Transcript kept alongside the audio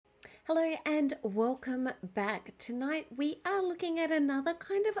Hello and welcome back. Tonight we are looking at another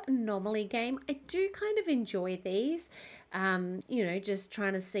kind of anomaly game. I do kind of enjoy these, just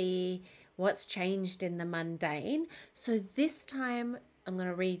trying to see what's changed in the mundane. So this time I'm going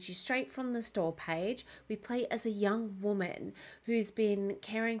to read you straight from the store page. We play as a young woman who's been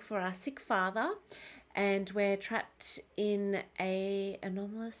caring for our sick father, and we're trapped in a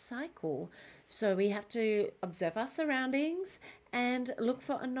anomalous cycle. So we have to observe our surroundings and look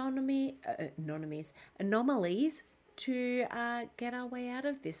for anomalies to get our way out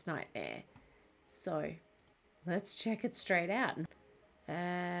of this nightmare. So let's check it straight out.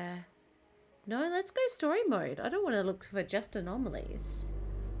 No, let's go story mode. I don't want to look for just anomalies.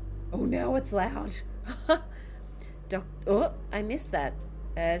 Oh, now it's loud. Oh, I missed that.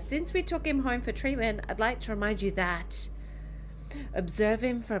 Since we took him home for treatment, I'd like to remind you that observe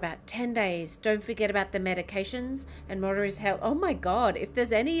him for about 10 days. Don't forget about the medications and monitor his health. Oh my God, if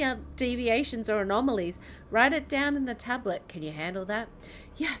there's any deviations or anomalies, write it down in the tablet. Can you handle that?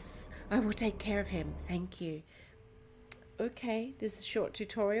 Yes, I will take care of him. Thank you. Okay, this is a short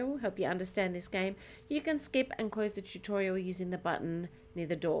tutorial. Help you understand this game. You can skip and close the tutorial using the button near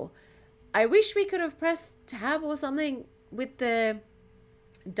the door. I wish we could have pressed tab or something with the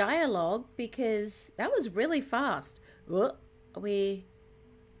dialogue because that was really fast.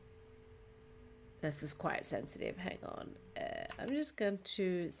 This is quite sensitive. Hang on. I'm just going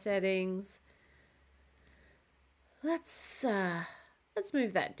to settings. Let's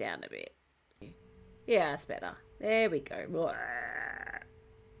move that down a bit. Yeah, that's better. There we go.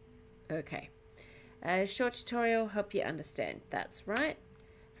 Okay. Short tutorial, help you understand. That's right.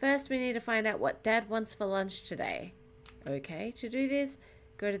 First, we need to find out what Dad wants for lunch today. Okay, to do this,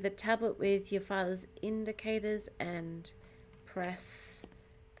 go to the tablet with your father's indicators and press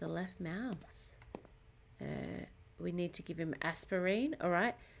the left mouse. We need to give him aspirin. All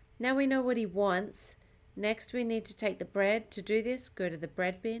right. Now we know what he wants. Next, we need to take the bread. To do this, go to the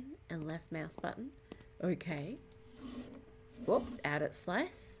bread bin and left mouse button. Okay. Whoop, out at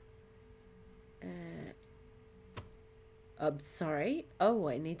slice. I'm sorry. Oh,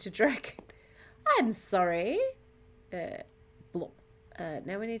 I need to drag. I'm sorry. Blop.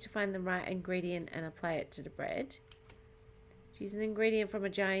 Now we need to find the right ingredient and apply it to the bread. To use an ingredient from a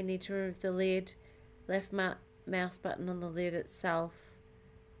jar, you need to remove the lid. Left mouse button on the lid itself.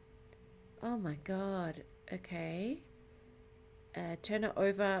 Oh my God. Okay. Turn it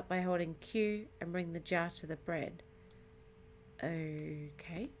over by holding Q and bring the jar to the bread.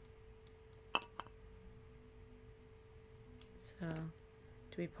 Okay. So,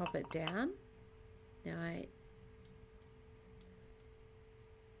 do we pop it down? Now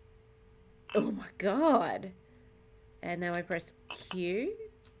oh my God. And now I press Q.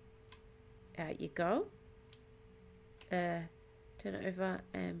 Out you go. Turn it over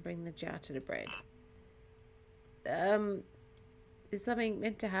and bring the jar to the bread. Is something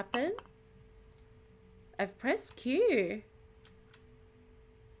meant to happen? I've pressed Q.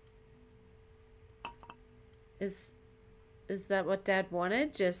 Is that what Dad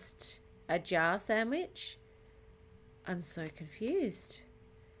wanted? Just a jar sandwich? I'm so confused.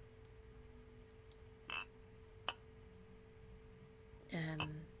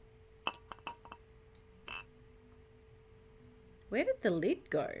 Where did the lid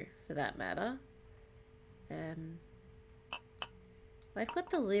go, for that matter? I've got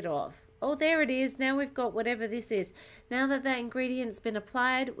the lid off. Oh, there it is. Now we've got whatever this is. Now that that ingredient's been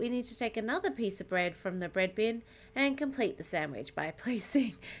applied, we need to take another piece of bread from the bread bin and complete the sandwich by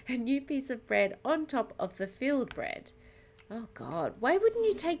placing a new piece of bread on top of the filled bread. Oh, God. Why wouldn't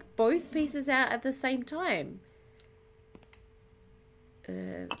you take both pieces out at the same time?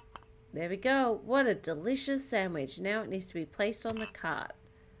 There we go. What a delicious sandwich. Now it needs to be placed on the cart.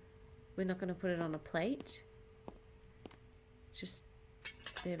 We're not going to put it on a plate. Just,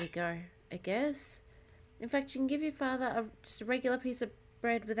 there we go, I guess. In fact, you can give your father just a regular piece of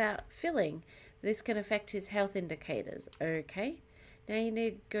bread without filling. This can affect his health indicators. Okay. Now you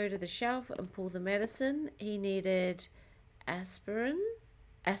need to go to the shelf and pull the medicine. He needed aspirin.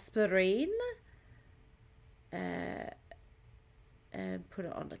 And put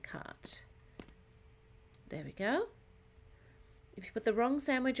it on the cart. There we go. If you put the wrong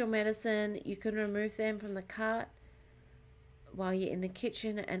sandwich or medicine, you can remove them from the cart while you're in the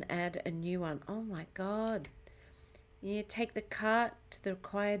kitchen and add a new one. Oh my God. You need to take the cart to the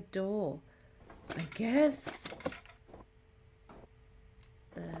required door, I guess.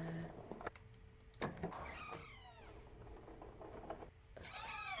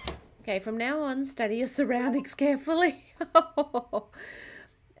 Okay, from now on, study your surroundings carefully.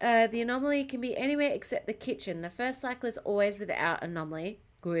 The anomaly can be anywhere except the kitchen. The first cycle is always without anomaly.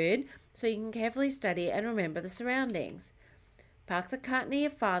 Good. So you can carefully study and remember the surroundings. Park the cart near your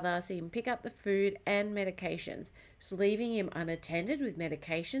father so you can pick up the food and medications. Just leaving him unattended with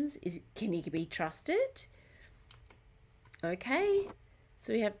medications, can he be trusted? Okay.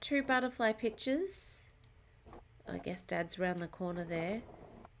 So we have 2 butterfly pictures. I guess Dad's around the corner there.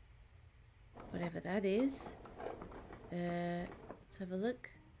 Whatever that is. Let's have a look.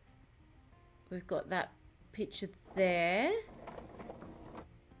 We've got that picture there.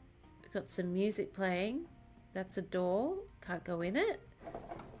 We've got some music playing. That's a door. Can't go in it.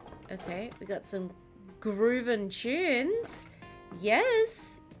 Okay, we got some groovin' tunes.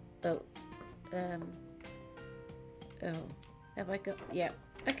 Yes. Oh. Have I got? Yeah.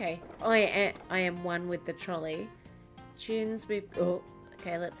 Okay. I am one with the trolley. Tunes. Oh.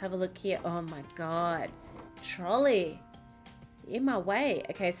 Okay. Let's have a look here. Oh my God. Trolley. In my way.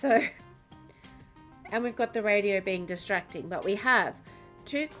 Okay. So. And we've got the radio being distracting, but we have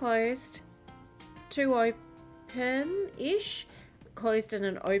 2 closed, 2 open-ish. Closed and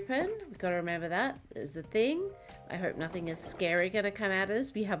an open. We've got to remember that. There's a thing. I hope nothing is scary going to come at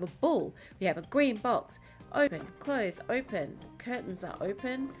us. We have a bull. We have a green box. Open, close, open. Curtains are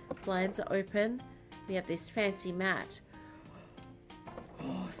open. Blinds are open. We have this fancy mat.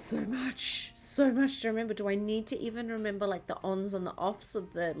 Oh, so much. So much to remember. Do I need to even remember like the ons and the offs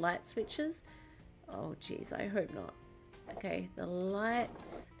of the light switches? Oh, geez. I hope not. Okay, the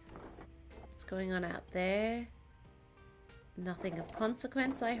lights. What's going on out there? Nothing of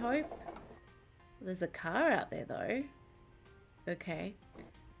consequence, I hope. There's a car out there, though. Okay.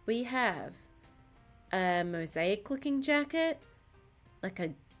 We have a mosaic-looking jacket. Like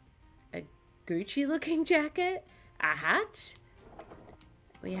a Gucci-looking jacket. A hat.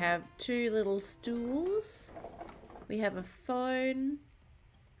 We have 2 little stools. We have a phone.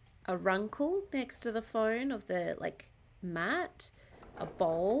 A runkle next to the phone of the, like, mat. A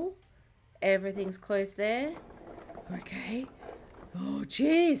bowl. Everything's closed there. Okay. Oh,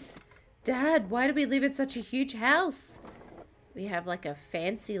 jeez. Dad, why do we live in such a huge house? We have like a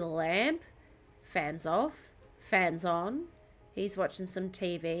fancy lamp. Fans off. Fans on. He's watching some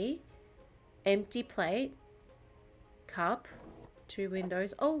TV. Empty plate. Cup. 2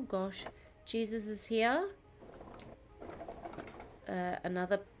 windows. Oh, gosh. Jesus is here.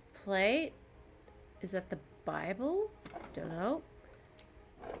 Another plate. Is that the Bible? Don't know.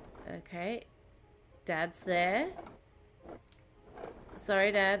 Okay. Dad's there.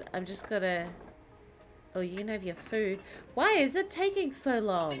 Sorry, Dad. I'm just gonna... Oh, you can have your food. Why is it taking so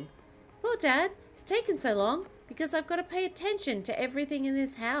long? Well, Dad, it's taken so long because I've got to pay attention to everything in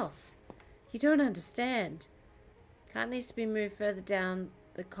this house. You don't understand. Cart needs to be moved further down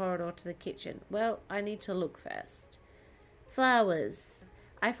the corridor to the kitchen. Well, I need to look first. Flowers.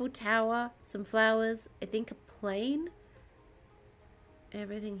 Eiffel Tower. Some flowers. I think a plane.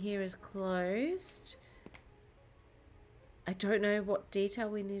 Everything here is closed. I don't know what detail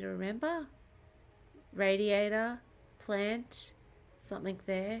we need to remember. Radiator, plant, something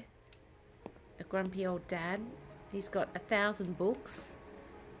there. A grumpy old dad. He's got 1,000 books.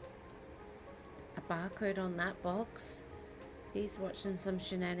 A barcode on that box. He's watching some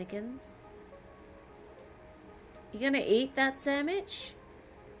shenanigans. You gonna eat that sandwich?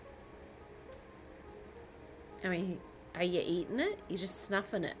 I mean, are you eating it? You're just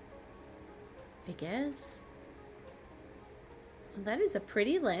snuffing it, I guess. Well, that is a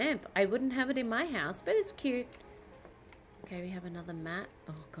pretty lamp. I wouldn't have it in my house, but it's cute. Okay, we have another mat.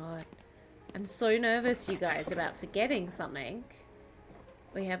 Oh, God. I'm so nervous, you guys, about forgetting something.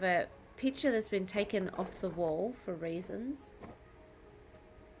 We have a picture that's been taken off the wall for reasons.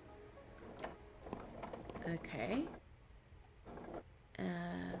 Okay.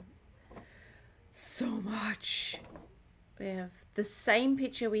 So much. We have the same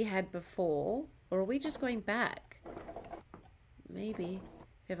picture we had before. Or are we just going back? Maybe.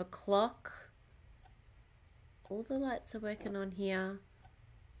 We have a clock. All the lights are working on here.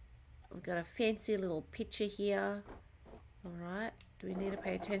 We've got a fancy little picture here. Alright. Do we need to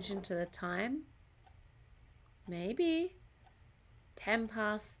pay attention to the time? Maybe. 10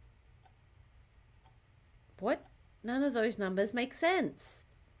 past. What? None of those numbers make sense.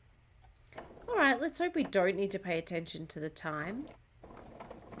 Alright, let's hope we don't need to pay attention to the time.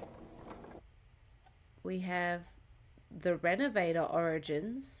 We have the renovator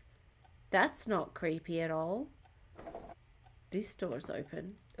origins. That's not creepy at all. This door's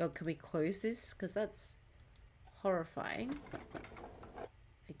open. Oh, can we close this? Because that's horrifying.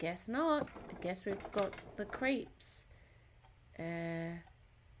 I guess not. I guess we've got the creeps.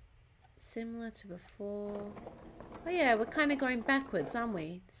 Similar to before. Oh yeah, we're kind of going backwards, aren't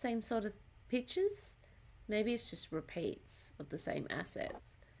we? The same sort of pictures. Maybe it's just repeats of the same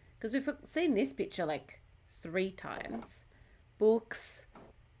assets. Because we've seen this picture like 3 times. Books,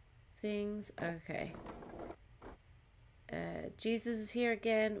 things. Okay. Jesus is here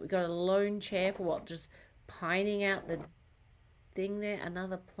again. We got a lone chair for what? Just pining out the thing there.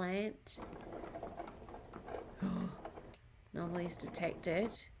 Another plant. Anomalies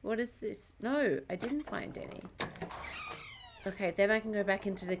detected. What is this? No, I didn't find any. Okay, then I can go back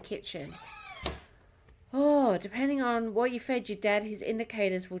into the kitchen. Oh, depending on what you fed your dad, his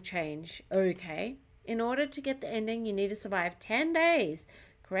indicators will change. Okay. In order to get the ending, you need to survive 10 days,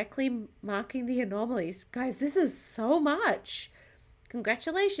 correctly marking the anomalies. Guys, this is so much.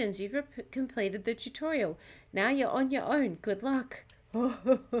 Congratulations, you've completed the tutorial. Now you're on your own. Good luck. All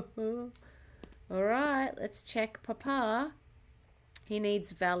right, let's check Papa. He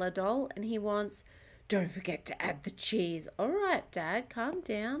needs Valadol and he wants... Don't forget to add the cheese. All right, Dad, calm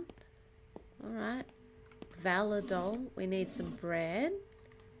down. All right. Valadol. We need some bread.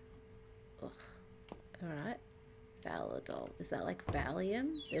 Ugh. All right. Valadol. Is that like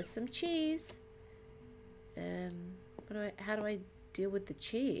Valium? There's some cheese. How do I deal with the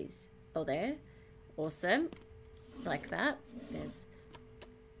cheese? Oh, there. Awesome. Like that. There's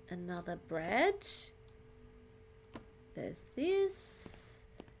another bread. There's this.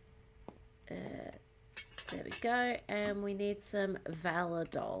 There we go. And we need some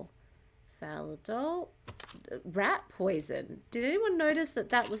Valadol. Valadol. Rat poison. Did anyone notice that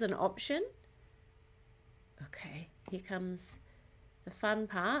that was an option? Okay. Here comes the fun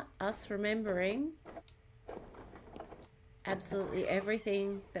part. Us remembering absolutely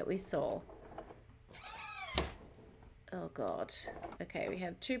everything that we saw. Oh, God. Okay, we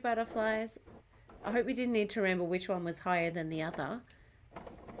have 2 butterflies. I hope we didn't need to remember which one was higher than the other.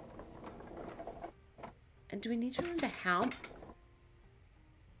 And do we need to remember how?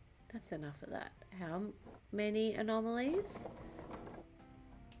 That's enough of that. How many anomalies?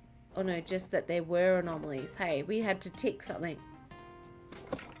 Oh no, just that there were anomalies. Hey, we had to tick something.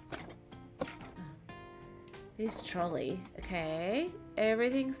 This trolley. Okay.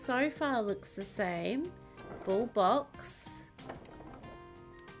 Everything so far looks the same. Bull box.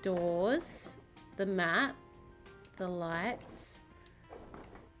 Doors. The mat. The lights.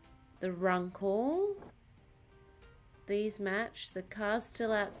 The runkle. These match. The car's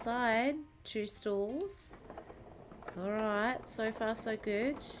still outside. 2 stalls. Alright, so far so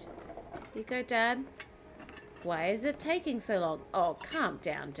good. Here you go, Dad. Why is it taking so long? Oh, calm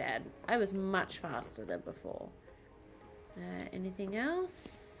down, Dad. I was much faster than before. Anything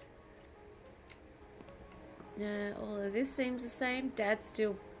else? All of this seems the same. Dad's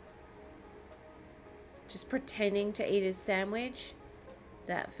still just pretending to eat his sandwich.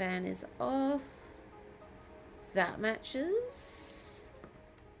 That fan is off. That matches.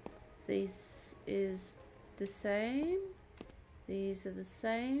 This is the same. These are the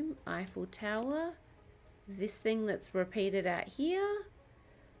same. Eiffel Tower. This thing that's repeated out here.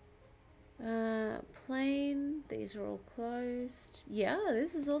 Plane. These are all closed. Yeah,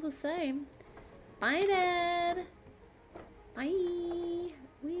 this is all the same. Bye, Dad. Bye.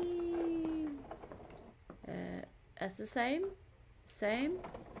 Whee. That's the same. Same.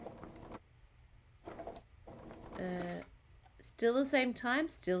 Still the same time,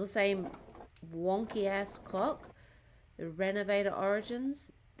 still the same wonky ass clock. The Renovator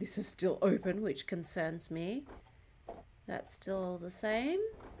Origins, this is still open, which concerns me. That's still all the same.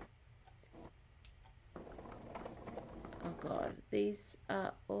 Oh God, these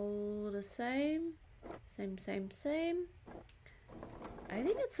are all the same. Same. I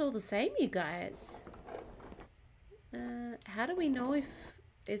think it's all the same, you guys. How do we know if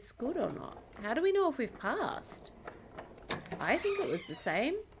it's good or not? How do we know if we've passed? I think it was the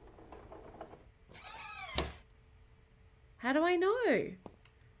same. How do I know?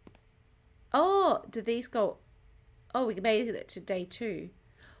 Oh, did these go? Oh, we made it to day 2.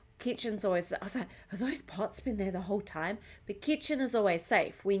 Kitchen's always... I was like, have those pots been there the whole time? The kitchen is always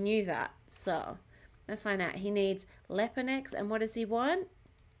safe. We knew that. So, let's find out. He needs Leponex. And what does he want?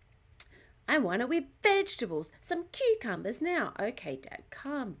 I want it with vegetables. Some cucumbers now. Okay, Dad,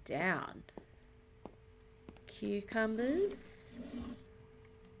 calm down. Cucumbers.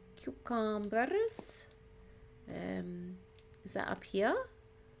 Cucumbers. Is that up here?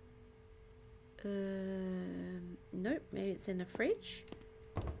 Nope, maybe it's in the fridge.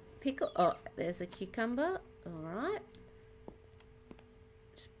 Pickle. Oh, there's a cucumber. All right.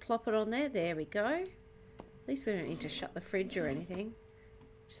 Just plop it on there. There we go. At least we don't need to shut the fridge or anything.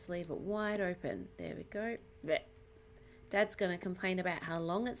 Just leave it wide open. There we go. Blech. Dad's going to complain about how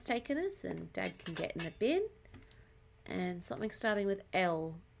long it's taken us, and Dad can get in the bin. And something starting with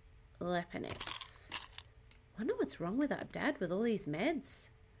L. Leponex. I wonder what's wrong with our Dad with all these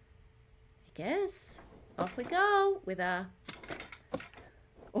meds. guess. Off we go with our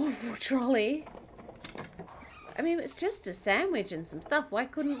awful trolley. I mean, it's just a sandwich and some stuff. Why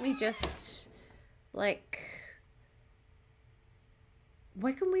couldn't we just, like...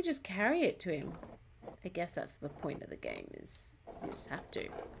 Why couldn't we just carry it to him? I guess that's the point of the game, is you just have to.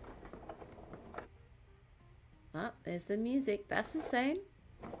 Ah, there's the music. That's the same.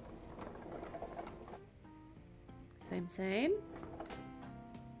 Same.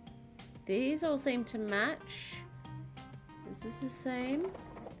 These all seem to match. This is the same.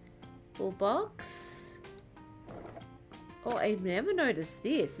 Bull box. Oh, I've never noticed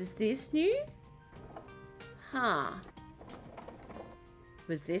this. Is this new? Huh.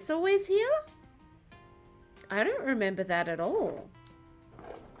 Was this always here? I don't remember that at all.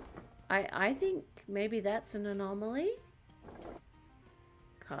 I think maybe that's an anomaly.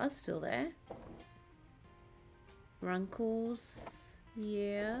 Car's still there. Runkles.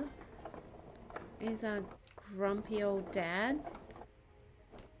 Yeah. Here's our grumpy old dad.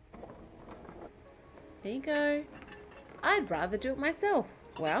 There you go. I'd rather do it myself.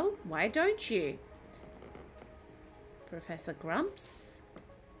 Well, why don't you? Professor Grumps.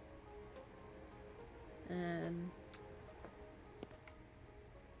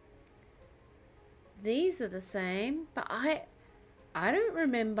 These are the same, but I don't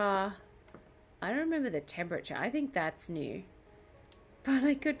remember the temperature. I think that's new, but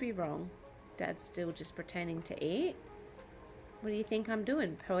I could be wrong. Dad's still just pretending to eat. What do you think I'm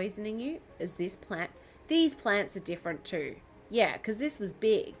doing? Poisoning you? Is this plant? These plants are different too. Yeah, because this was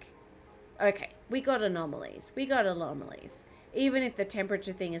big. Okay, we got anomalies. Even if the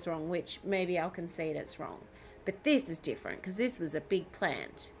temperature thing is wrong, which maybe I'll concede it's wrong. But this is different because this was a big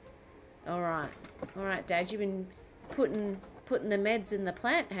plant. All right, Dad, you've been putting the meds in the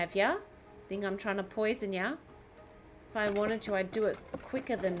plant, have ya? Think I'm trying to poison ya? If I wanted to, I'd do it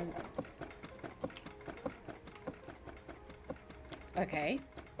quicker than... Okay.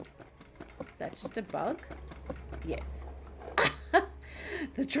 Is that just a bug? Yes.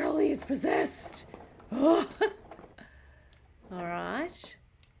 The trolley is possessed. Oh. All right.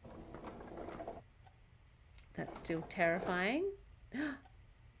 That's still terrifying.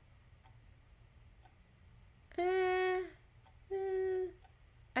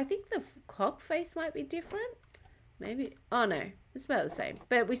 I think the clock face might be different. Maybe. Oh no, it's about the same.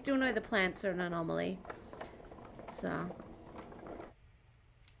 But we still know the plants are an anomaly. So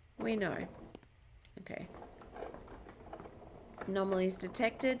we know. Okay. Anomalies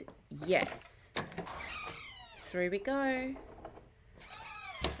detected. Yes. Through we go.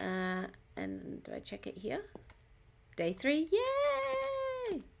 And do I check it here? Day 3.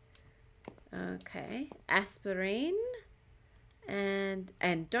 Yay! Okay. Aspirin. And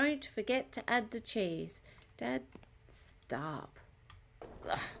don't forget to add the cheese. Dad, stop.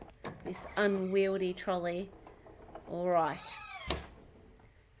 Ugh, this unwieldy trolley. All right.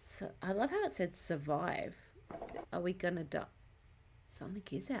 So I love how it said survive. Are we gonna die? Something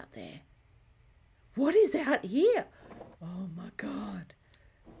is out there. What is out here? Oh my God.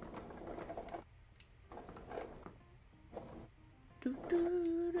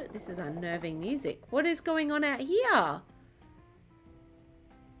 This is unnerving music. What is going on out here?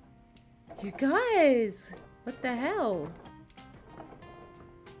 You guys, what the hell?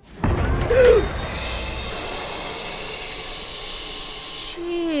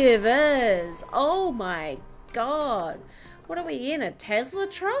 Shivers. Oh my God. What are we in, a Tesla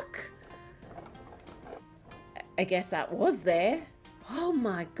truck? I guess that was there. Oh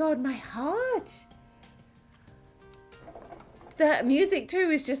my God, my heart. The music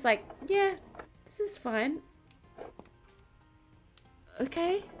too is just like, yeah, this is fine.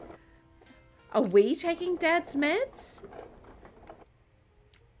 Okay. Are we taking Dad's meds?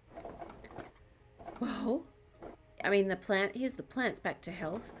 Well, I mean, here's the plant's back to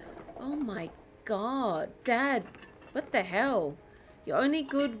health. Oh my God, Dad, what the hell? You're only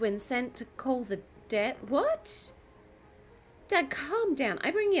good when sent to call the dead. What? Dad, calm down.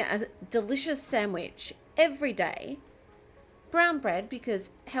 I bring you a delicious sandwich every day. Brown bread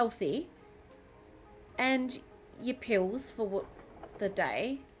because healthy. And your pills for the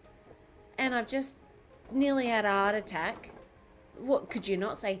day. And I've just nearly had a heart attack. What, could you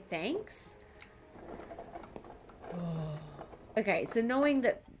not say thanks? Okay, so knowing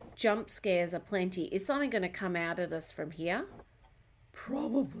that jump scares are plenty, is something going to come out at us from here?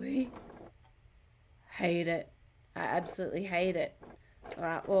 Probably. Hate it. I absolutely hate it.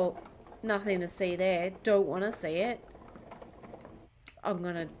 Alright, well, nothing to see there. Don't want to see it. I'm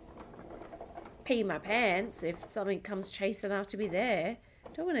going to pee my pants if something comes chasing after me there.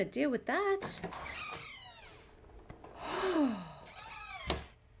 Don't want to deal with that.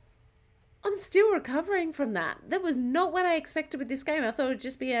 I'm still recovering from that. That was not what I expected with this game. I thought it would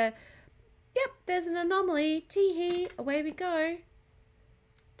just be a, yep, there's an anomaly. Tee-hee, away we go.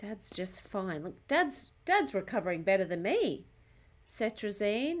 Dad's just fine. Look, Dad's recovering better than me.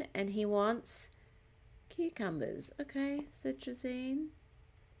 Cetrazine, and he wants cucumbers. Okay, cetrazine.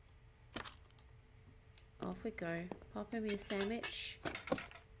 Off we go. Pop him a sandwich.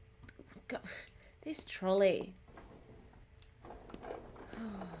 God, this trolley.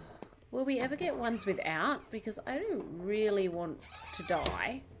 Will we ever get ones without? Because I don't really want to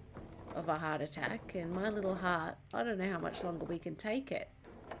die of a heart attack. And my little heart, I don't know how much longer we can take it.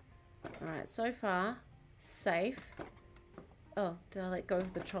 Alright, so far, safe. Oh, did I let go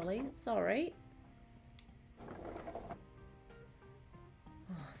of the trolley? Sorry.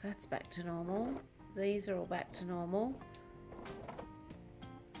 Oh, that's back to normal. These are all back to normal.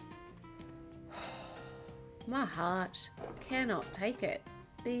 My heart cannot take it.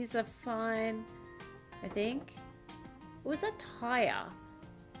 These are fine, I think. Was that tire?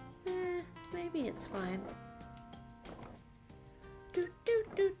 Maybe it's fine. Do, do,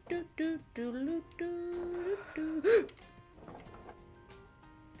 do, do, do, do, do, do,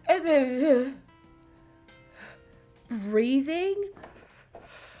 do. Breathing?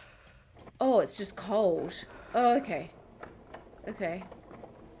 Oh, it's just cold. Oh, okay. Okay.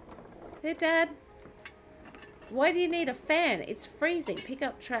 Hey, Dad. Why do you need a fan? It's freezing.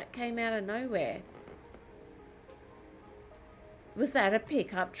 Pickup truck came out of nowhere. Was that a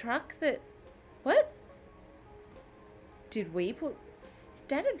pickup truck that... What? Did we put... Is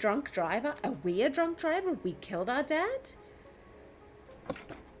Dad a drunk driver? Are we a drunk driver? We killed our dad?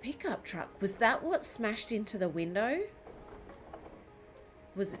 Pickup truck. Was that what smashed into the window?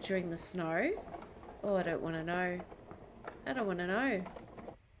 Was it during the snow? Oh, I don't want to know. I don't want to know.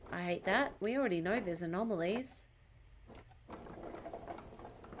 I hate that. We already know there's anomalies.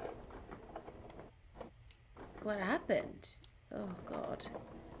 What happened? Oh, God.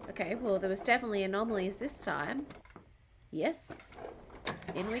 Okay, well, there was definitely anomalies this time. Yes.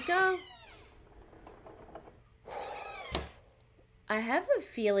 In we go. I have a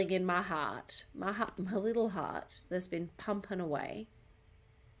feeling in my heart, my little heart, that's been pumping away.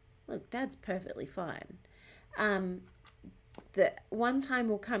 Look, Dad's perfectly fine. That one time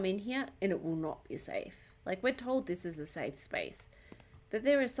we'll come in here and it will not be safe. Like, we're told this is a safe space. But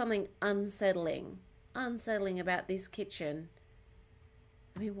there is something unsettling about this kitchen.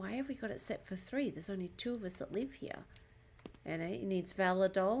 I mean, why have we got it set for 3? There's only 2 of us that live here. And it needs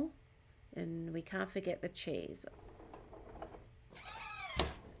Valadol. And we can't forget the cheese.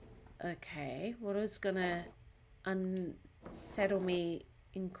 Okay, what is going to unsettle me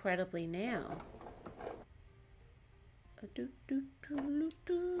incredibly now?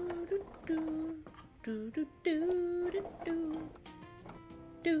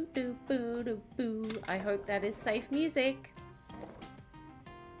 I hope that is safe music.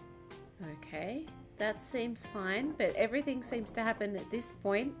 Okay, that seems fine, but everything seems to happen at this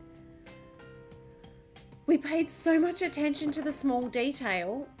point. We paid so much attention to the small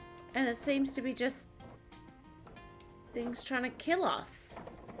detail, and it seems to be just things trying to kill us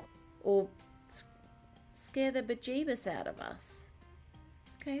or scare the bejeebus out of us.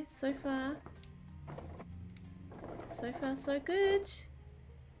 Okay, so far so good.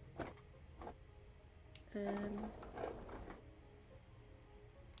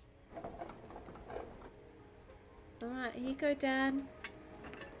 Alright, here you go, Dad.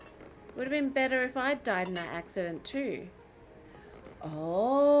 Would have been better if I'd died in that accident too.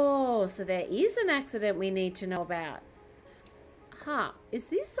 Oh, so there is an accident we need to know about. Huh, is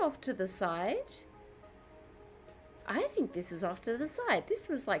this off to the side? I think this is off to the side. This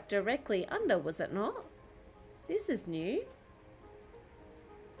was like directly under, was it not? This is new.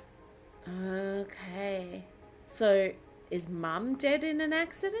 Okay. So, is Mum dead in an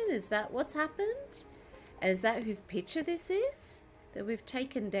accident? Is that what's happened? And is that whose picture this is? That we've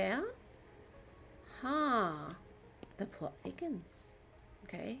taken down? Huh. The plot thickens.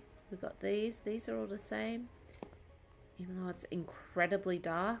 Okay. We've got these. These are all the same. Even though it's incredibly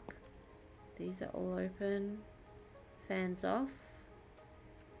dark. These are all open. Fans off.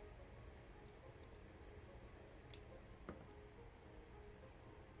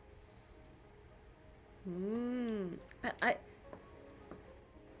 But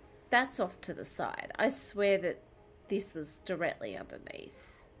that's off to the side. I swear that this was directly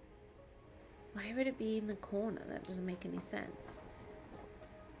underneath. Why would it be in the corner? That doesn't make any sense.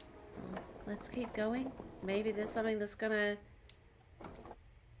 Oh, let's keep going. Maybe there's something that's gonna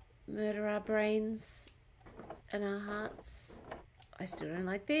murder our brains and our hearts. I still don't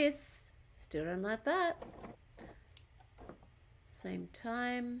like this. Still don't like that. Same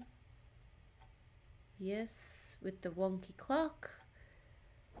time. Yes, with the wonky clock.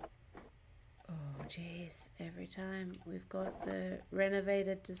 Oh, jeez. Every time we've got the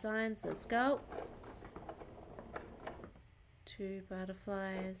renovated designs. Let's go. 2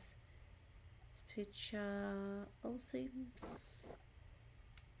 butterflies. This picture all seems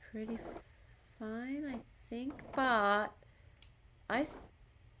pretty fine, I think. But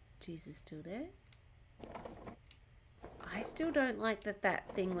Jesus, still there? I still don't like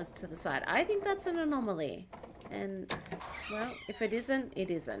that thing was to the side. I think that's an anomaly. And, well, if it isn't,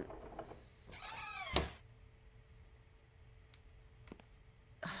 it isn't.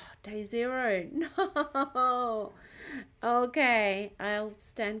 Day 0. No. Okay, I'll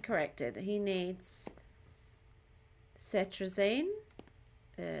stand corrected. He needs cetrazine.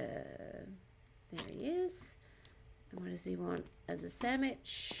 There he is. And what does he want as a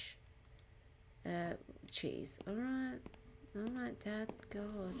sandwich? Cheese. All right. All right, Dad.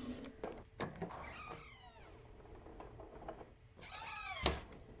 God.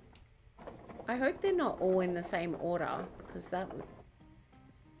 I hope they're not all in the same order, because that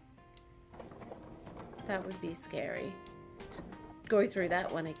would be scary to go through that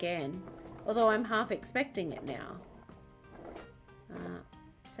one again. Although I'm half expecting it now.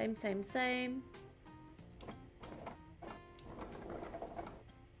 Same.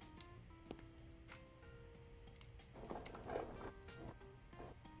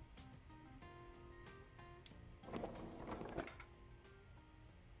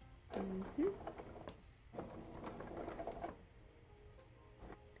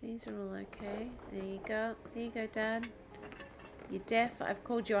 These are all okay. There you go. There you go, Dad. You're deaf. I've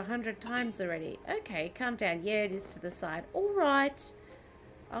called you 100 times already. Okay, calm down. Yeah, it is to the side. All right.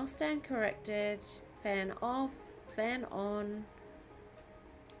 I'll stand corrected. Fan off. Fan on.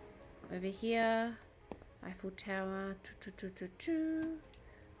 Over here. Eiffel Tower.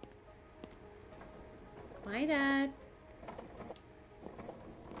 Hi, Dad.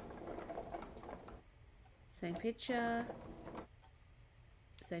 Same picture.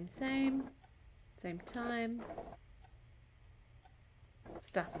 Same time.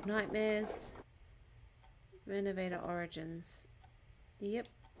 Stuff of Nightmares. Renovator Origins. Yep.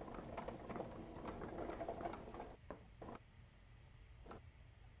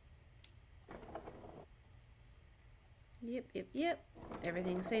 Yep.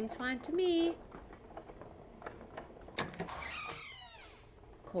 Everything seems fine to me.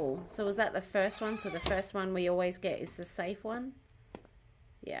 Cool. So was that the first one? So the first one we always get is the safe one?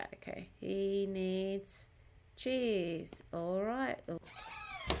 Yeah, okay. He needs cheese. Alright.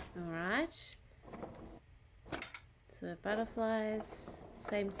 Alright. So butterflies,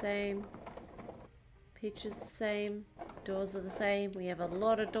 same. Pictures the same. Doors are the same. We have a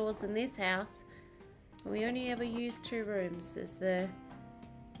lot of doors in this house. We only ever use 2 rooms. There's the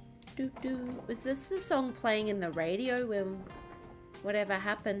doo-doo. Was this the song playing in the radio when whatever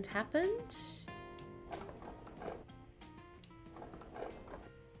happened?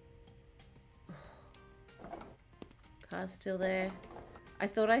 Car's still there. I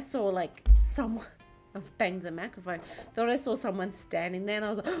thought I saw like someone. I've banged the microphone. Thought I saw someone standing there, and I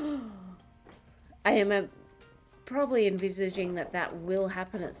was like, oh. I am probably envisaging that will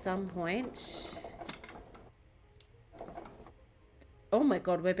happen at some point. Oh my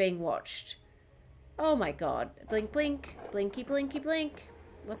God, we're being watched. Oh my God. Blink, blink. Blinky, blinky, blink.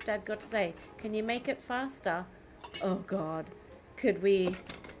 What's Dad got to say? Can you make it faster? Oh God. Could we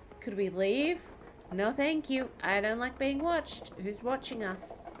leave? No, thank you. I don't like being watched. Who's watching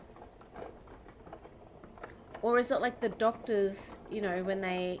us? Or is it like the doctors, you know, when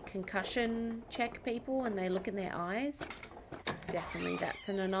they concussion check people and they look in their eyes? Definitely that's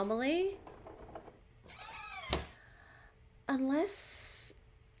an anomaly. Unless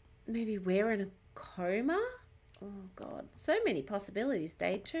maybe we're in a coma? Oh God, so many possibilities.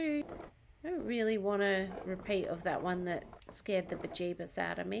 Day 2. I don't really want a repeat of that one that scared the bejeebus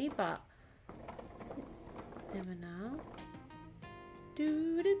out of me, but never know.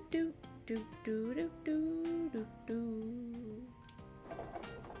 Do do do do do do do do do.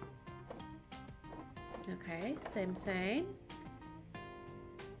 Okay, same.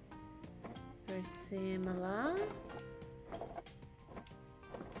 Very similar.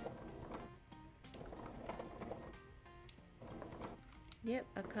 Yep,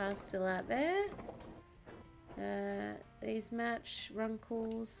 a car's still out there. These match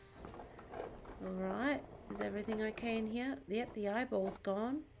runkles. Alright, is everything okay in here? Yep, the eyeball's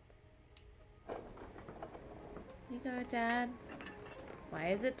gone. You go, Dad. Why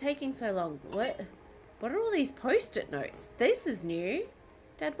is it taking so long? What are all these post-it notes? This is new.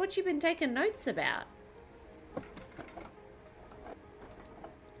 Dad, what you been taking notes about?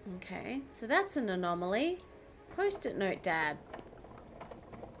 Okay, so that's an anomaly. Post-it note, Dad.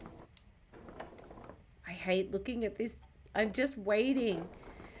 I hate looking at this. I'm just waiting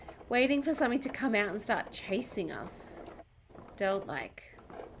for something to come out and start chasing us. Don't like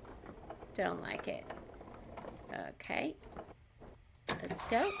it. Okay, let's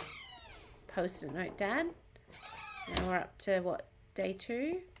go. Post-it note, Dad. Now we're up to what, day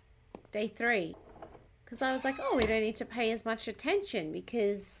 2? Day 3. Because I was like, oh, we don't need to pay as much attention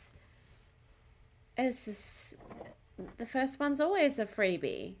because the first one's always a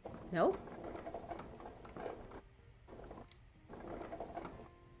freebie. Nope.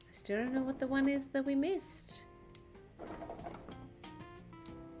 I still don't know what the one is that we missed.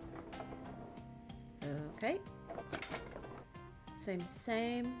 Okay.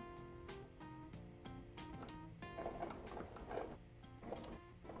 Same.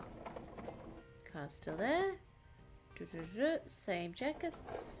 Car's still there. Same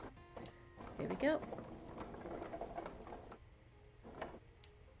jackets. Here we go.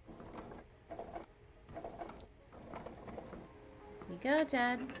 Here you go,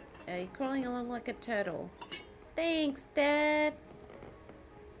 Dad. You're crawling along like a turtle. Thanks, Dad.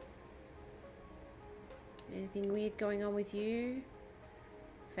 Anything weird going on with you?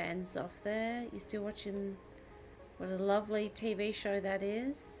 Fans off there. You still watching? What a lovely TV show that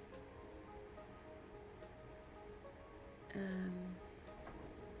is.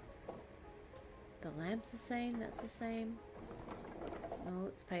 The lamp's the same. That's the same. Oh,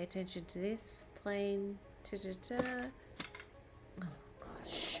 let's pay attention to this. Plane. Oh, God.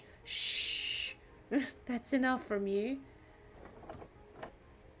 Shh. That's enough from you.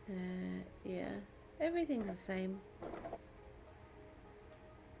 Yeah. Everything's the same.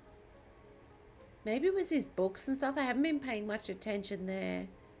 Maybe it was his books and stuff. I haven't been paying much attention there.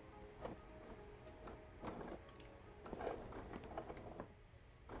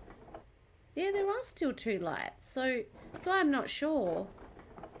 Yeah, there are still 2 lights. So I'm not sure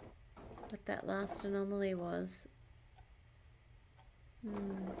what that last anomaly was.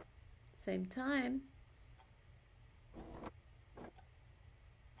 Same time.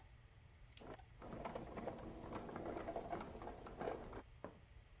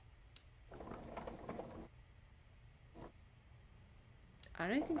 I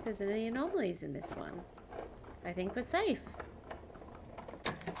don't think there's any anomalies in this one. I think we're safe.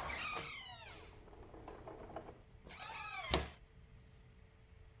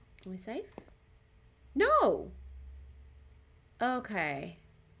 Are we safe? No! Okay.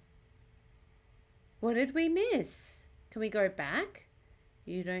 What did we miss? Can we go back?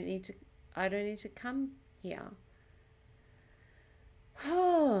 You don't need to... I don't need to come here.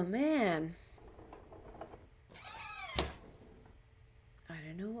 Oh, man. I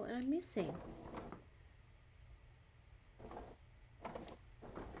don't know what I'm missing.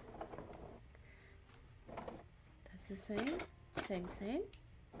 That's the same. Same.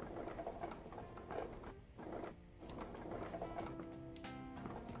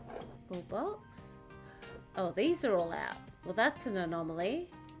 Full box. Oh, these are all out. Well, that's an anomaly.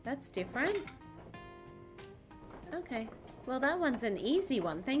 That's different. Okay. Well, that one's an easy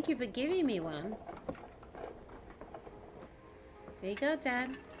one. Thank you for giving me one. There you go,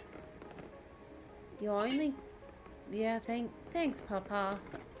 Dad. You only... Yeah, thanks, Papa.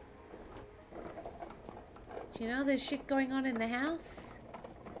 Do you know there's shit going on in the house?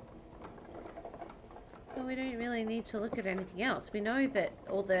 Well, we don't really need to look at anything else. We know that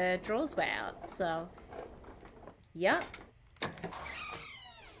all the drawers were out, so... Yep.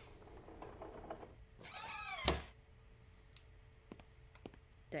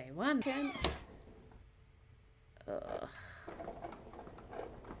 Day 1. Ugh.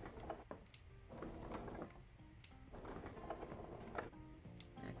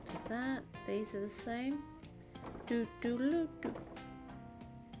 Back to that. These are the same.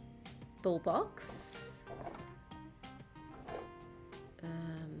 Bull box.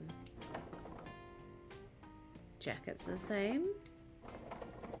 Jacket's the same.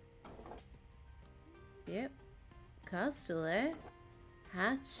 Yep. Car's still there.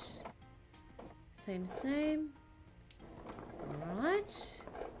 Hat. Same. Alright.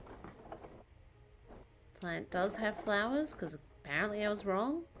 Plant does have flowers, because apparently I was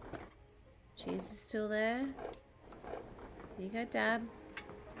wrong. Cheese is still there. Here you go, Dad.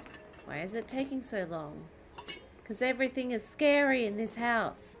 Why is it taking so long? Because everything is scary in this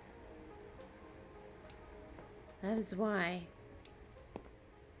house. That is why.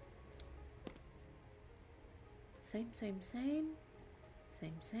 Same.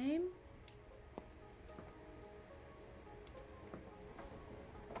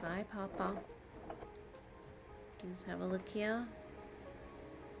 Bye, Papa. Let's have a look here.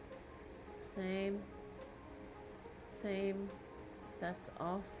 Same. Same. That's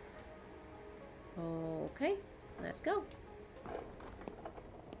off. Okay, let's go.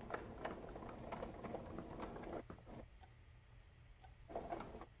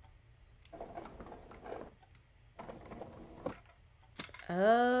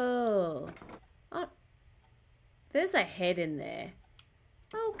 Oh. Oh. There's a head in there.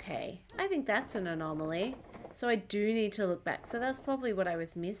 Okay, I think that's an anomaly. So I do need to look back. So that's probably what I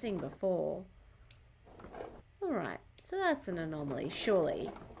was missing before. Alright, so that's an anomaly, surely.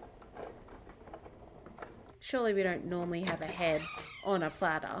 Surely we don't normally have a head on a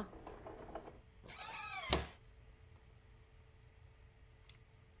platter.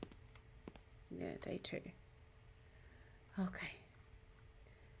 Yeah, day 2. Okay.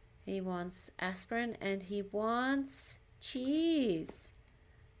 He wants aspirin and he wants cheese.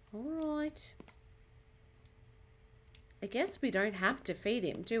 Alright. I guess we don't have to feed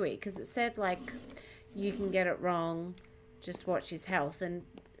him, do we? Because it said, like, you can get it wrong, just watch his health. And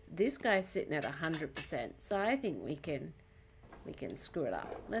this guy's sitting at 100%, so I think we can screw it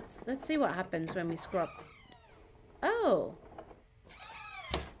up. Let's see what happens when we screw up. Oh.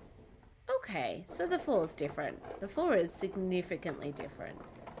 Okay, so the floor is different. The floor is significantly different.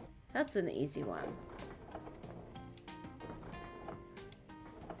 That's an easy one.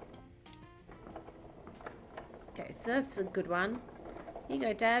 Okay, so that's a good one. Here you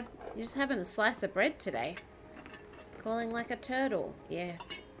go, Dad. You're just having a slice of bread today. Crawling like a turtle. Yeah,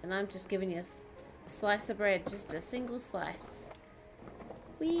 and I'm just giving you a slice of bread. Just a single slice.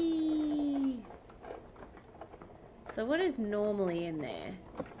 Whee! So what is normally in there?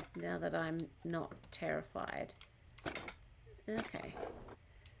 Now that I'm not terrified. Okay.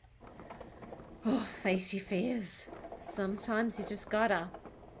 Oh, face your fears. Sometimes you just gotta.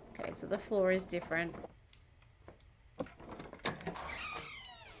 Okay, so the floor is different.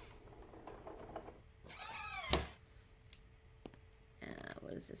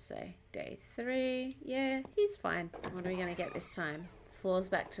 What does this say? Day 3. Yeah, he's fine. What are we gonna get this time? Floor's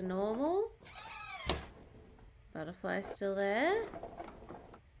back to normal. Butterfly's still there.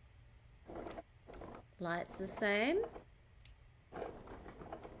 Light's the same.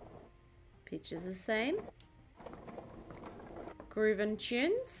 Picture's the same. Groove and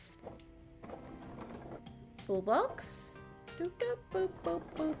tunes. Bullbox.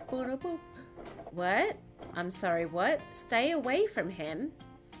 What? I'm sorry, what? Stay away from him.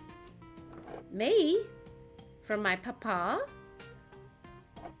 Me? From my papa?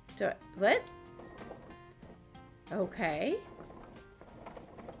 What? Okay.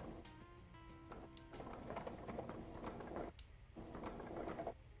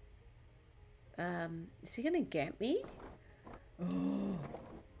 Is he gonna get me? Oh,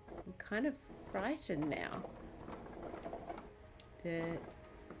 I'm kind of frightened now. There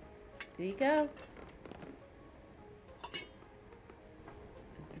you go.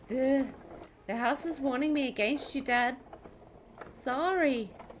 The house is warning me against you, Dad. Sorry.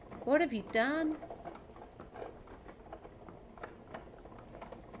 What have you done?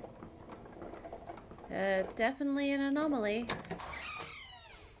 Definitely an anomaly.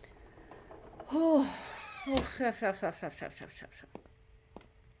 Oh.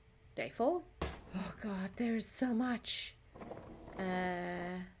 Day 4. Oh God, there is so much.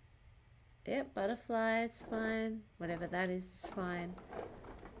 Yep, butterfly is fine. Whatever that is fine.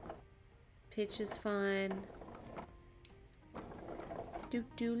 Pitch is fine. Do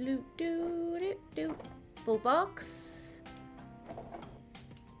do do do do do. Bull box.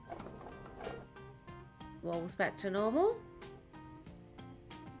 Walls back to normal.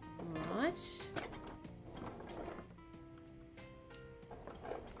 Right.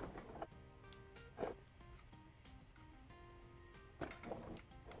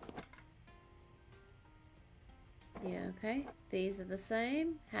 Yeah, okay. These are the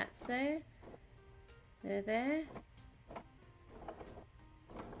same. Hats there. They're there.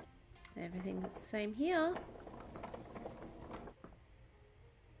 Everything's the same here.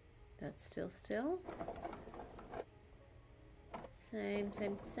 That's still. Same,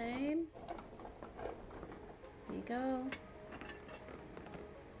 same, same. There you go.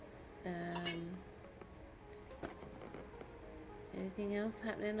 Anything else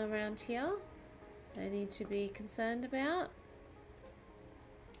happening around here I need to be concerned about?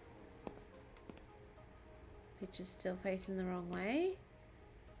 Picture's still facing the wrong way.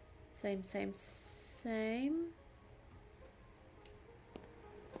 Same, same, same.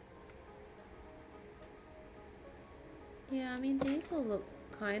 Yeah, I mean, these all look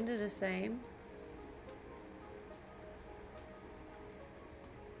kind of the same.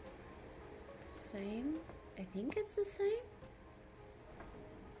 Same. I think it's the same.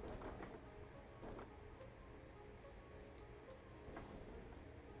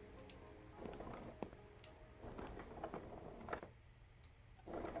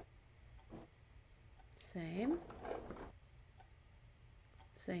 Same.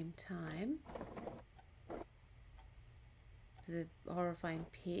 Same time. The horrifying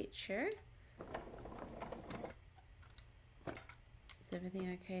picture. Is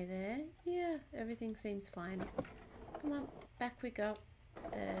everything okay there? Yeah, everything seems fine. Come on, back we go.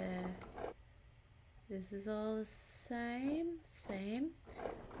 This is all the same. Same.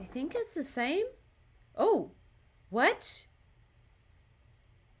 I think it's the same. Oh, what?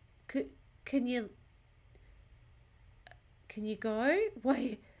 Can you go?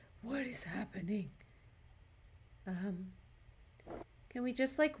 Wait, what is happening? Can we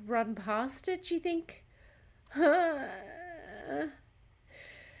just like run past it, do you think?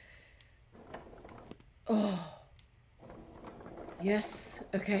 Oh. Yes,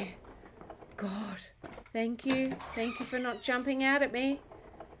 okay. God, thank you. Thank you for not jumping out at me.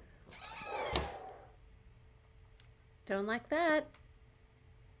 Don't like that.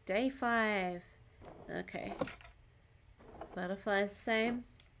 Day 5. Okay. Butterflies same.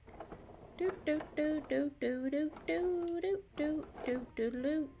 Do do do do do do do do do do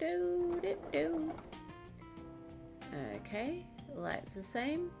do do do do. Okay, lights the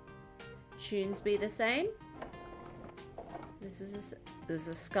same. Tunes be the same. There's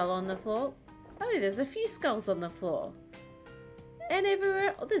a skull on the floor. Oh, there's a few skulls on the floor. And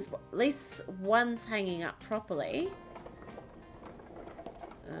everywhere, oh, there's at least one's hanging up properly.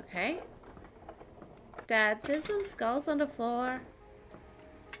 Okay. Dad, there's some skulls on the floor.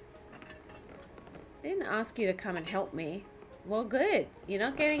 I didn't ask you to come and help me. Well, good. You're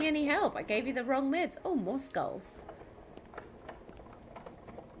not getting any help. I gave you the wrong meds. Oh, more skulls.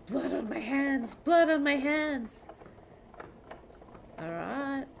 Blood on my hands. Blood on my hands.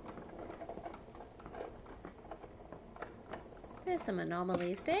 Alright. There's some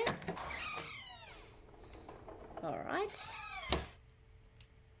anomalies there. Alright.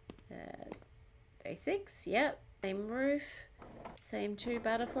 Day 6. Yep. Same roof. Same 2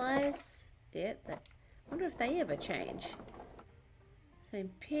 butterflies. Yep. I wonder if they ever change. Same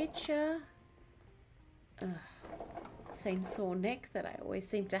picture. Ugh. Same sore neck that I always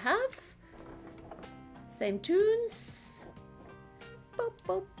seem to have. Same tunes. Boop,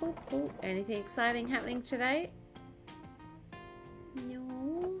 boop, boop, boop. Anything exciting happening today?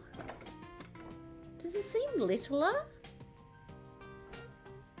 No. Does it seem littler?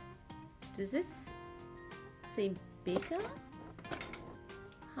 Does this seem bigger?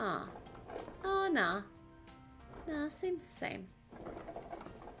 Huh. Oh, nah. Nah, seems the same.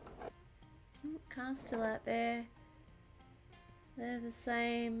 Car's still out there. They're the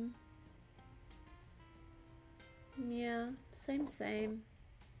same. Yeah, same. Same.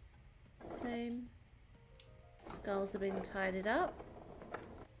 Skulls have been tidied up.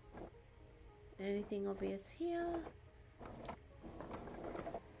 Anything obvious here?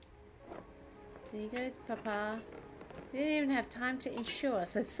 There you go, Papa. We didn't even have time to insure,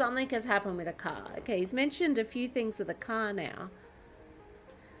 so something has happened with a car. Okay, he's mentioned a few things with a car now.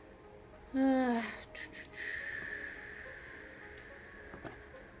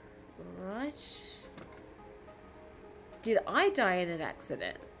 Right. Did I die in an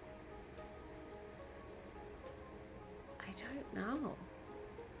accident? I don't know.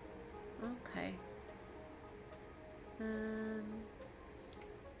 Okay.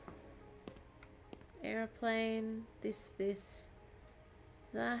 Airplane. This.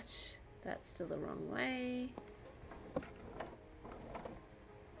 That. That's still the wrong way.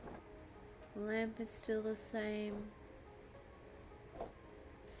 Lamp is still the same.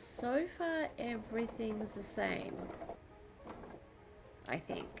 So far, everything's the same. I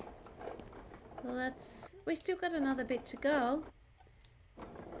think. Well, we still got another bit to go.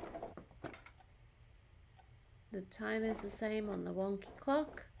 The time is the same on the wonky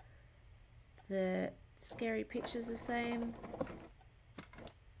clock. The scary picture's the same.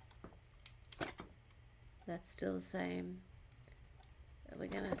 That's still the same. We're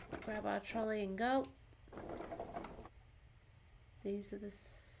gonna grab our trolley and go. These are the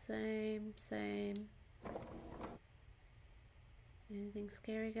same. Anything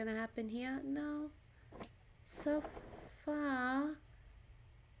scary gonna happen here? No. So far,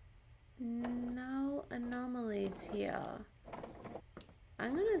 no anomalies here.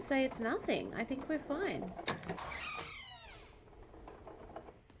 I'm gonna say it's nothing. I think we're fine.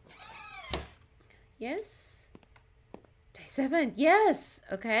 Yes? Day 7. Yes!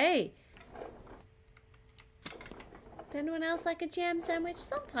 Okay. Does anyone else like a jam sandwich?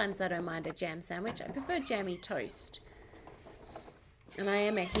 Sometimes I don't mind a jam sandwich. I prefer jammy toast. And I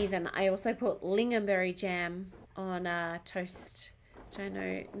am a heathen. I also put lingonberry jam on toast, which I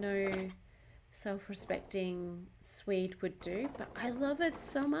know no self-respecting Swede would do, but I love it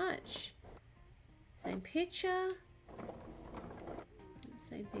so much. Same picture.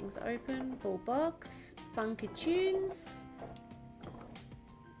 Same things open. Bull box. Funky tunes.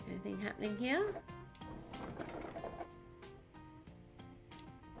 Anything happening here?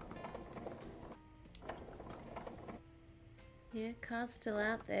 Yeah, car's still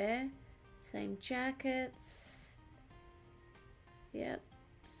out there. Same jackets. Yep,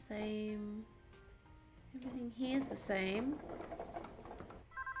 same. Everything here's the same.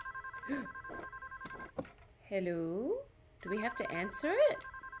 Hello? Do we have to answer it?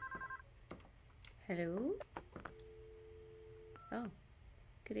 Hello? Oh,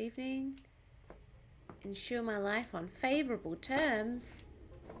 good evening. Ensure my life on favorable terms.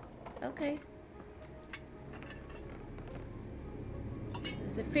 Okay.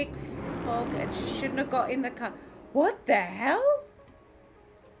 There's a thick fog and she shouldn't have got in the car. What the hell?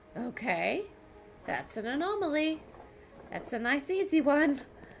 Okay. That's an anomaly. That's a nice easy one.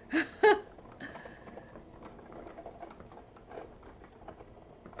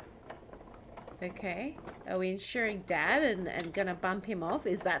 Okay. Are we insuring Dad and gonna bump him off?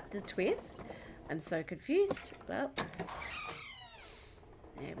 Is that the twist? I'm so confused. Well,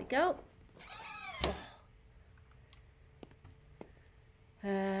 there we go.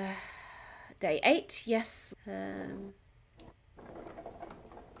 Day 8, yes.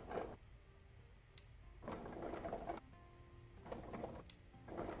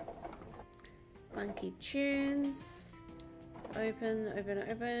 Funky tunes. Open, open,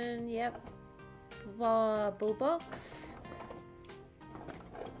 open. Yep. Bull box.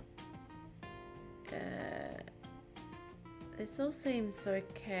 This all seems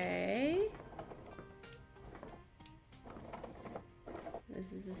okay.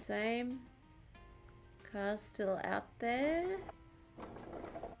 This is the same. Car's still out there.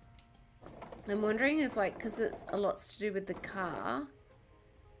 I'm wondering if, like, because it's a lot to do with the car,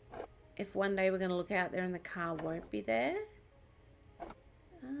 if one day we're going to look out there and the car won't be there.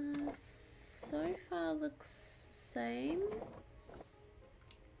 So far looks the same.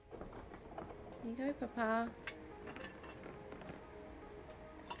 Here you go, Papa.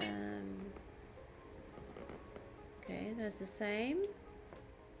 Okay, that's the same.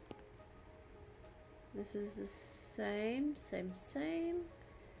 This is the same, same.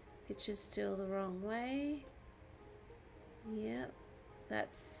 Picture's still the wrong way. Yep,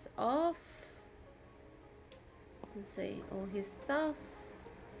 that's off. Let's see, all his stuff.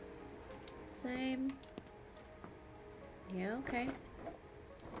 Same. Yeah, okay.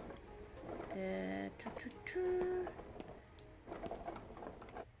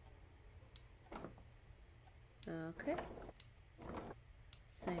 Okay.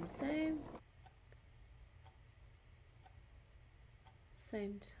 Same.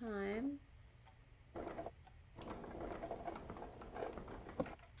 Same time.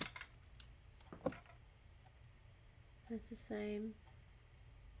 That's the same.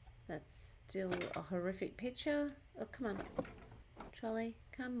 That's still a horrific picture. Oh, come on. Trolley,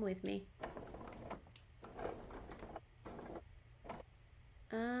 come with me.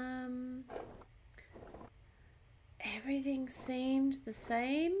 Everything seemed the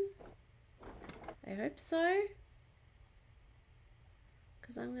same. I hope so.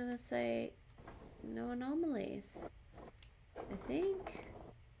 Because I'm going to say no anomalies. I think.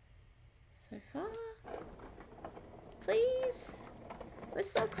 So far. Please. We're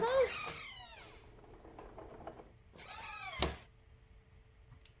so close.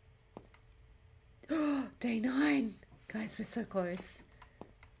 Day 9. Guys, we're so close.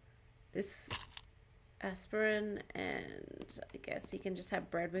 This aspirin, and I guess he can just have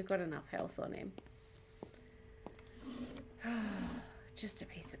bread. We've got enough health on him. Just a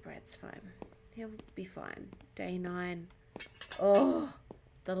piece of bread's fine. He'll be fine. Day 9. Oh,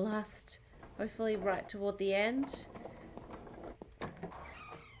 the last. Hopefully right toward the end.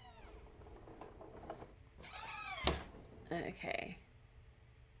 Okay.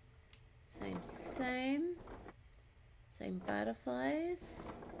 Same. Same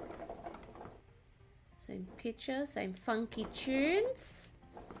butterflies. Same picture. Same funky tunes.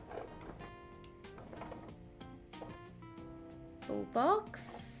 Bull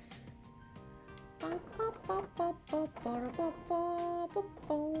box.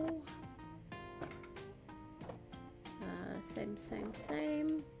 Same.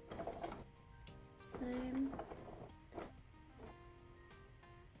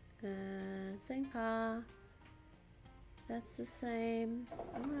 Same par. That's the same.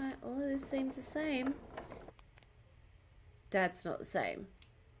 Alright, all of this seems the same. Dad's not the same.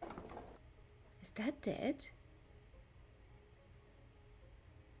 Is Dad dead?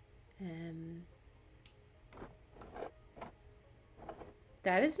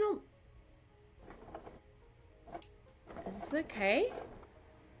 Dad is not... Is this okay?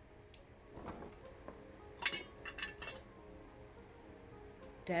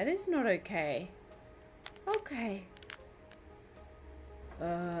 Dad is not okay. Okay.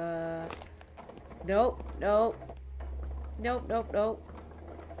 Nope, nope. Nope, nope, nope.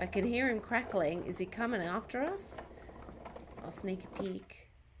 I can hear him crackling. Is he coming after us? I'll sneak a peek.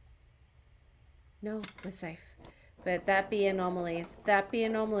 No, we're safe. But that be anomalies. That be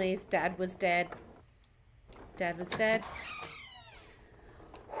anomalies. Dad was dead. Dad was dead.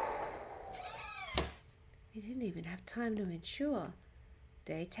 He didn't even have time to ensure.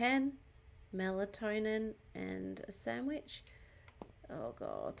 Day 10. Melatonin and a sandwich. Oh,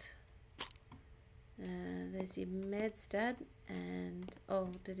 God. There's your meds, Dad. And, oh,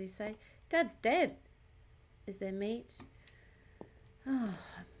 did he say? Dad's dead. Is there meat? Oh,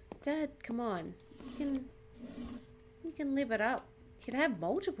 Dad, come on. You can live it up. You can have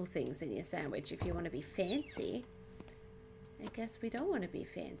multiple things in your sandwich if you want to be fancy. I guess we don't want to be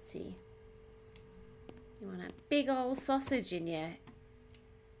fancy. You want a big old sausage in your...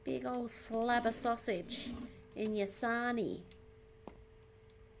 Big old slab of sausage in your sarnie.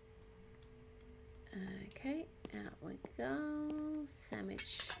 Okay, out we go.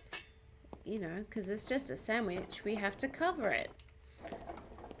 Sandwich. You know, because it's just a sandwich, we have to cover it.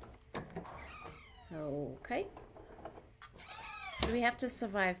 Okay. So do we have to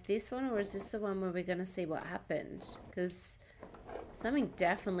survive this one, or is this the one where we're going to see what happened? Because something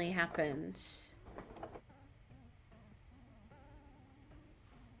definitely happened.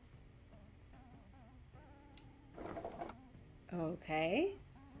 Okay.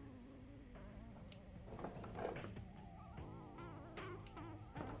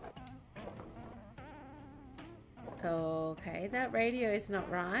 Okay, that radio is not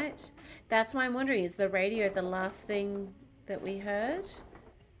right. That's why I'm wondering, is the radio the last thing that we heard?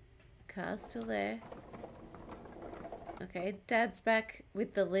 Car's still there. Okay, Dad's back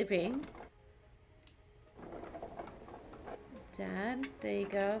with the living. Dad, there you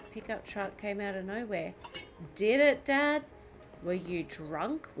go. Pickup truck came out of nowhere. Did it, Dad? Were you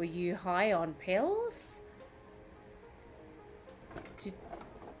drunk? Were you high on pills?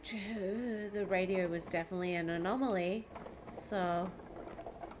 The radio was definitely an anomaly. So,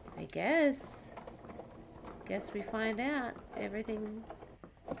 I guess we find out everything.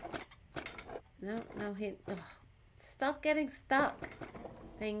 No hit. Oh, stop getting stuck.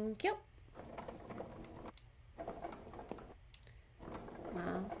 Thank you.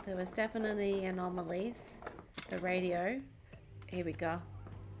 Well, there was definitely anomalies. The radio. Here we go.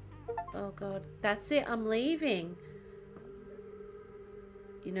 Oh God, that's it. I'm leaving.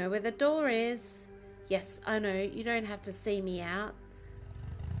 You know where the door is. Yes, I know. You don't have to see me out.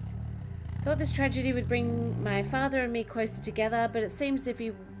 Thought this tragedy would bring my father and me closer together, but it seems if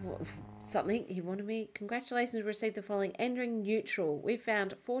he... Something he wanted me. Congratulations, we received the following. Entering neutral. We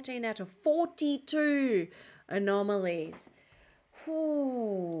found 14 out of 42 anomalies.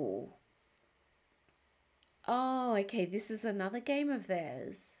 Whew. Oh, okay. This is another game of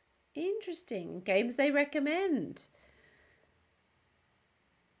theirs. Interesting. Games they recommend.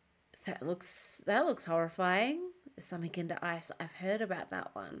 That looks horrifying. There's something into ice. I've heard about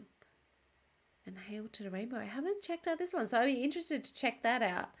that one. And Hail to the Rainbow. I haven't checked out this one, so I'd be interested to check that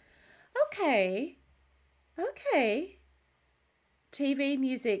out. Okay. Okay. TV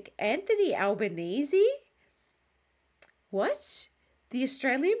music. Anthony Albanese? What? The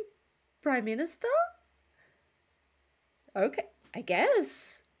Australian Prime Minister? Okay. I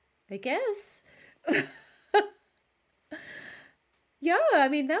guess. Yeah, I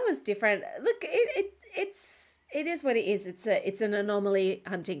mean, that was different. Look, it is what it is. It's an anomaly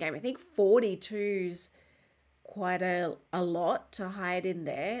hunting game. I think 42's quite a lot to hide in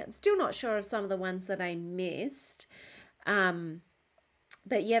there. I'm still not sure of some of the ones that I missed.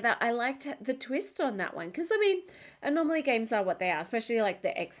 But yeah, I liked the twist on that one. Because, I mean, anomaly games are what they are, especially like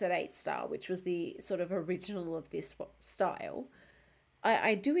the Exit 8 style, which was the sort of original of this style.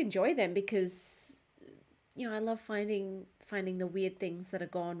 I do enjoy them because, you know, I love finding the weird things that are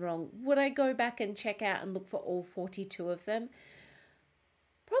gone wrong. Would I go back and check out and look for all 42 of them?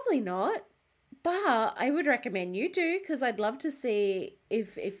 Probably not. But I would recommend you do, because I'd love to see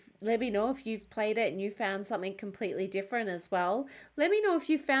if let me know if you've played it and you found something completely different as well. Let me know if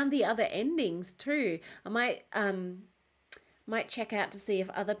you found the other endings too. I might check out to see if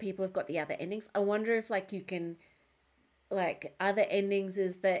other people have got the other endings. I wonder if like you can, like, other endings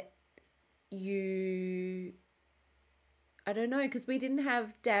is that you, I don't know, because we didn't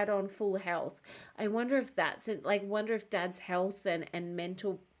have Dad on full health. I wonder if that's it. Like, wonder if Dad's health and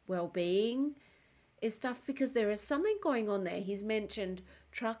mental well-being is stuff, because there is something going on there. He's mentioned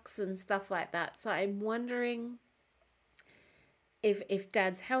trucks and stuff like that. So I'm wondering if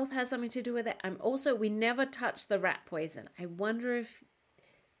Dad's health has something to do with it. We never touched the rat poison. I wonder if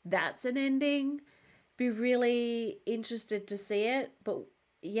that's an ending. Be really interested to see it. But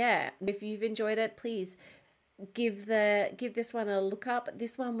yeah, if you've enjoyed it, please give this one a look up.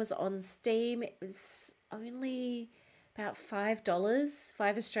 This one was on Steam. It was only about $5,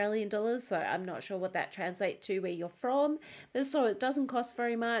 $5 Australian. So I'm not sure what that translates to where you're from. But so it doesn't cost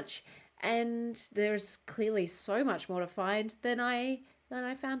very much, and there's clearly so much more to find than I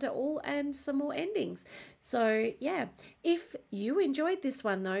found it all, and some more endings. So yeah, if you enjoyed this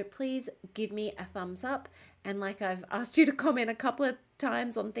one though, please give me a thumbs up. And like I've asked you to comment a couple of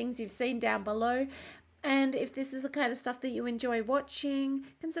times on things you've seen down below. And if this is the kind of stuff that you enjoy watching,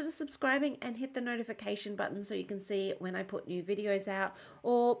 consider subscribing and hit the notification button so you can see when I put new videos out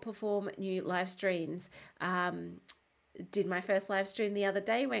or perform new live streams. Did my first live stream the other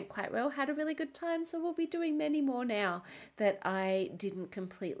day, went quite well, had a really good time, so we'll be doing many more now that I didn't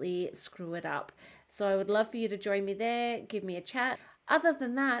completely screw it up. So I would love for you to join me there, give me a chat. Other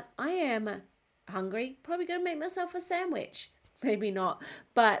than that, I am hungry, probably going to make myself a sandwich. Maybe not.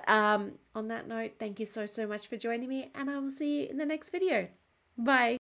 But on that note, thank you so much for joining me, and I will see you in the next video. Bye.